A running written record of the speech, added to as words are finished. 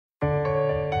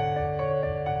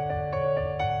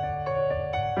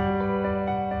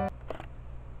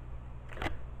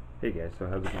Hey guys, so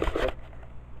how's it going?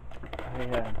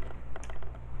 I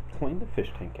cleaned the fish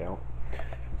tank out.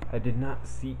 I did not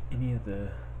see any of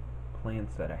the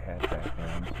plants that I had back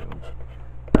down, so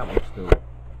that one's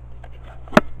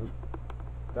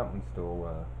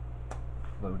still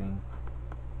floating.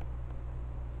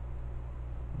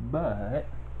 But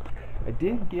I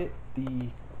did get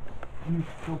the new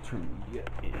filter media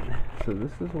in. So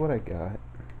this is what I got.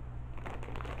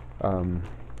 I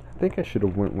think I should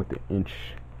have went with the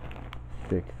inch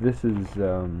thick. This is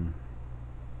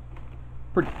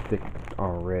pretty thick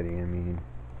already, I mean,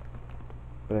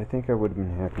 but I think I would have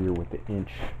been happier with the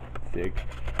inch thick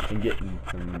and getting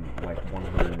some like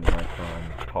 100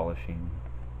 micron polishing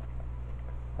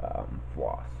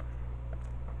floss.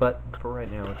 But for right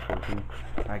now it's working.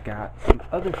 I got some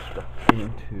other stuff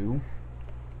in too.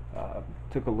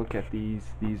 Took a look at these.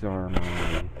 These are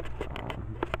my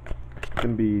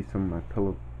gonna be some of my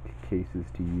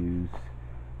pillowcases to use.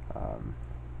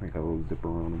 I got a little zipper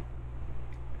on them.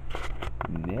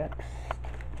 Next,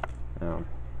 that's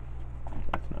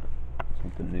not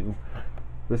something new.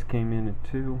 This came in at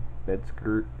 2 bed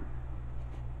skirt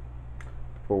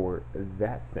for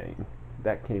that thing.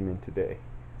 That came in today,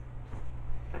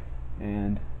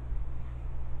 and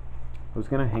I was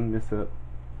gonna hang this up,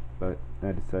 but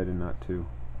I decided not to,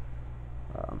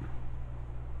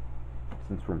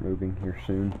 since we're moving here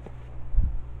soon.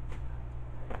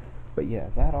 But yeah,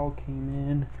 that all came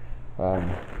in.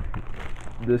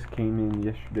 This came in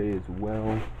yesterday as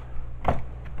well.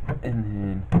 And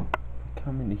then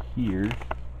coming to here,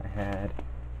 I had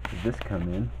this come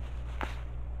in.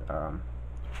 I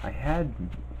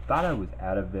thought I was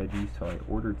out of veggie, so I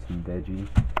ordered some veggie,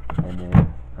 and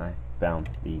then I found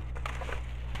the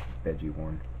veggie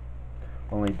one.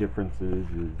 Only difference is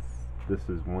this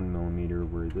is 1 millimeter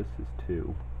where this is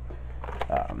 2.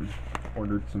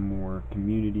 Ordered some more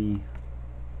community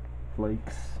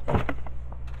flakes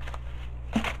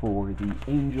for the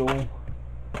angel,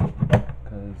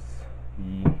 because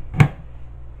the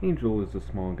angel is a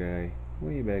small guy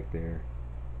way back there,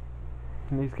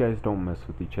 and these guys don't mess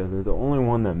with each other. The only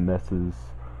one that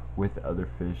messes with other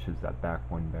fish is that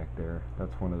back one back there.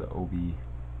 That's one of the OB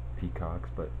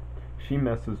peacocks, but she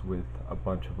messes with a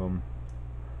bunch of them.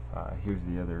 Here's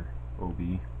the other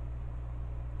OB.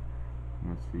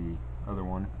 That's the other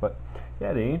one. But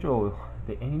yeah, the angel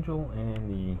and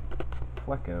the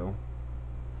pleco.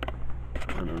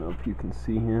 I don't know if you can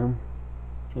see him.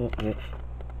 Yeah,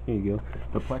 here you go.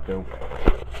 The pleco.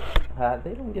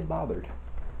 They don't get bothered.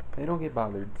 They don't get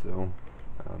bothered, so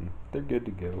they're good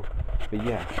to go. But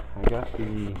yeah, I got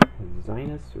the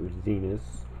Zinus or Zenus.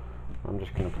 I'm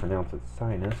just gonna pronounce it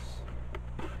Sinus.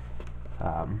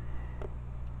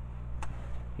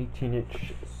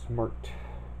 18-inch smart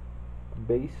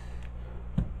base.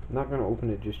 I'm not going to open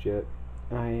it just yet.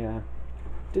 I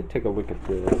did take a look at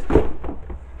this.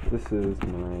 This is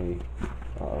my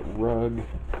rug.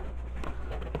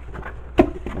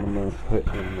 I'm going to put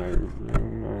in my room. I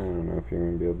don't know if you're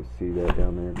going to be able to see that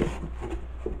down there,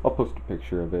 but I'll post a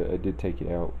picture of it. I did take it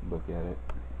out, look at it.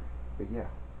 But yeah.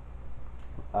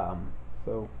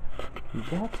 So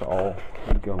that's all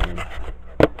going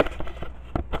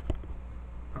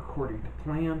according to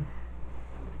plan.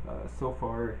 So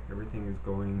far, everything is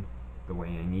going the way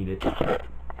I need it. Because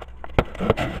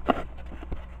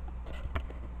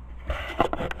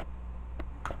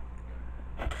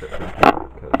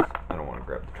I don't want to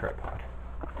grab the tripod.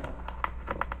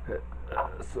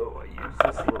 So I use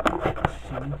this little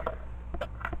machine.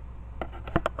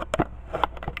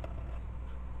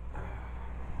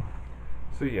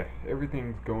 So yeah,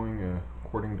 everything's going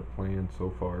according to plan so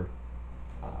far.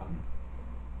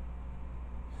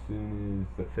 As soon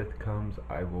as the 5th comes,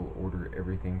 I will order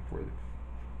everything for the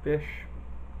fish,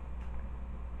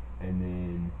 and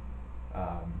then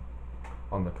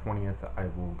on the 20th I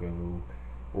will go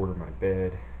order my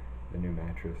bed, the new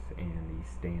mattress, and the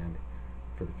stand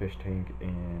for the fish tank,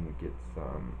 and get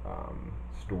some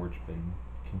storage bin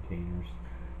containers,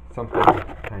 something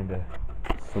kind of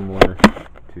similar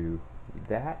to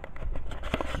that,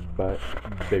 but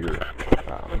bigger,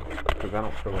 because I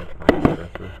don't feel like buying a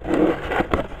dresser.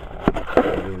 I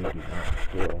really do not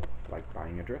feel like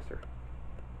buying a dresser.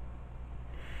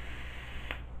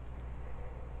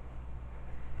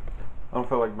 I don't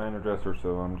feel like buying a dresser,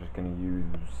 so I'm just going to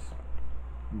use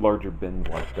larger bins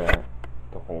like that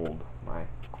to hold my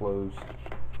clothes.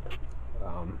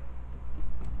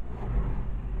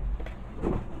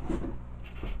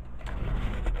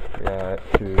 Got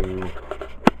to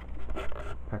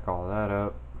pack all that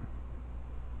up,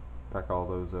 pack all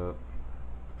those up,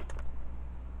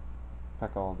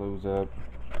 pack all those up,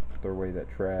 throw away that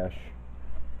trash.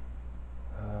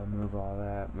 Move all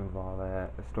that, move all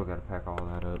that. I still gotta pack all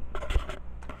that up.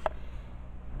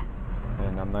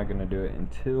 And I'm not gonna do it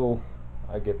until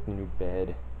I get the new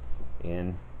bed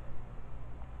in,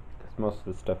 because most of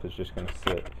the stuff is just gonna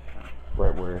sit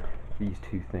right where these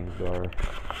two things are.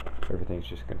 Everything's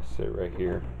just gonna sit right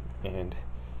here. And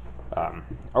I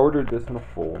ordered this in a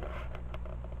fold.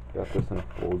 Got this in a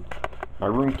fold. My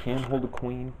room can hold a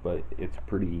queen, but it's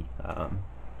pretty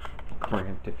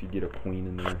cramped if you get a queen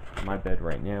in there. My bed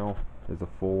right now is a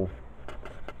full,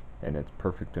 and it's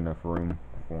perfect enough room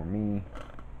for me.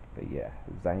 But yeah,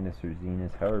 Zinus or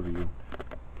Zenus, however you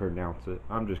pronounce it.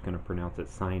 I'm just gonna pronounce it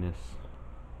Sinus.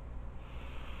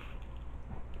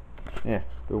 Yeah,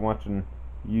 been watching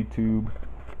YouTube.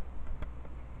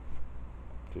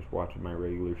 Just watching my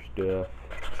regular stuff.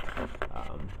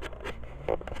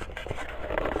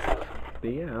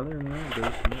 But yeah, other than that,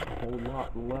 there's not a whole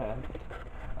lot left.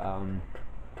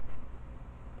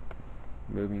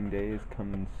 Moving day is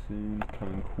coming soon,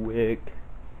 coming quick,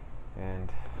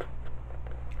 and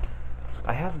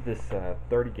I have this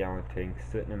 30-gallon tank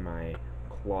sitting in my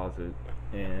closet,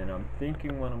 and I'm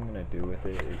thinking what I'm gonna do with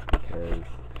it is, because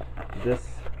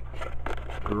this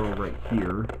girl right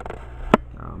here,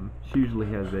 she usually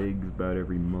has eggs about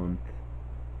every month,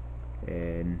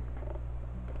 and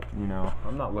you know,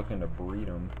 I'm not looking to breed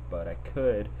them, but I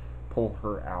could pull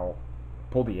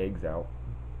the eggs out,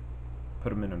 put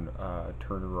them in a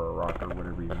turner or a rocker,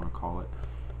 whatever you want to call it,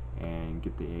 and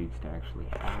get the eggs to actually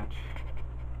hatch.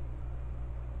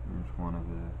 There's one of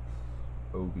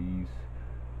the Obies,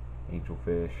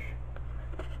 angelfish.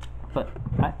 But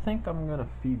I think I'm gonna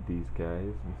feed these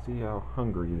guys and see how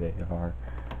hungry they are.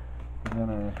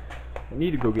 I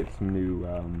need to go get some new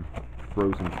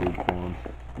frozen food for them.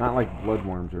 Not like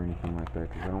bloodworms or anything like that,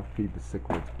 because I don't feed the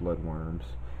cichlids bloodworms.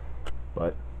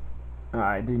 But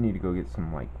I do need to go get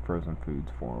some like frozen foods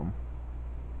for them,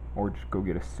 or just go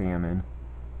get a salmon,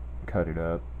 cut it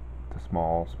up to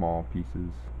small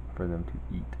pieces for them to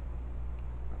eat.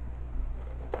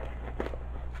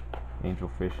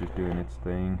 Angelfish is doing its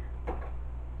thing.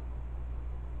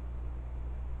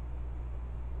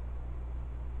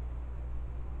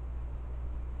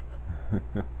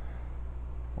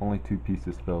 Only 2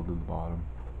 pieces fell to the bottom.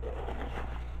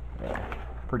 Yeah,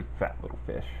 pretty fat little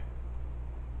fish.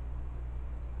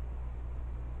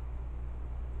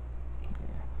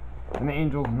 Yeah. And the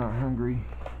angel's not hungry.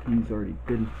 He's already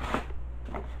been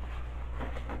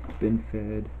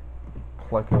fed.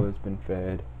 Pleco has been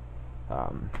fed. I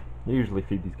usually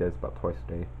feed these guys about twice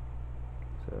a day.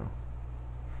 So.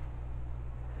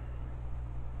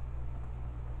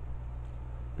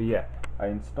 But yeah, I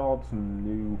installed some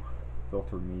new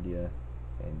filter media,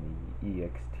 and the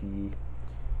EXT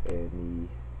and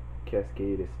the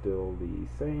Cascade is still the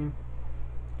same.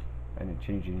 I didn't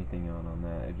change anything on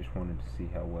that. I just wanted to see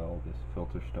how well this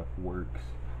filter stuff works,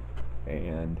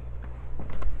 and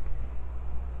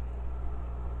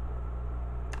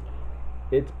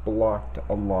it's blocked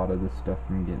a lot of the stuff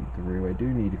from getting through. I do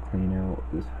need to clean out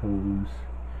this hose.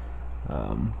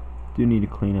 Do need to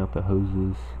clean out the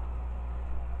hoses.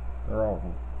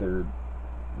 They're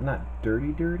not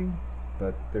dirty,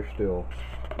 but they're still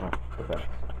not the best.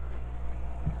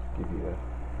 Give you a.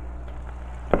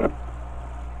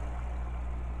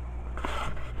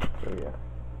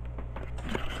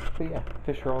 So yeah,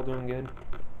 fish are all doing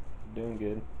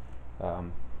good.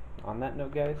 On that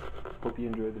note, guys, hope you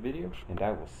enjoyed the video, and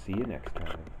I will see you next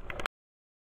time.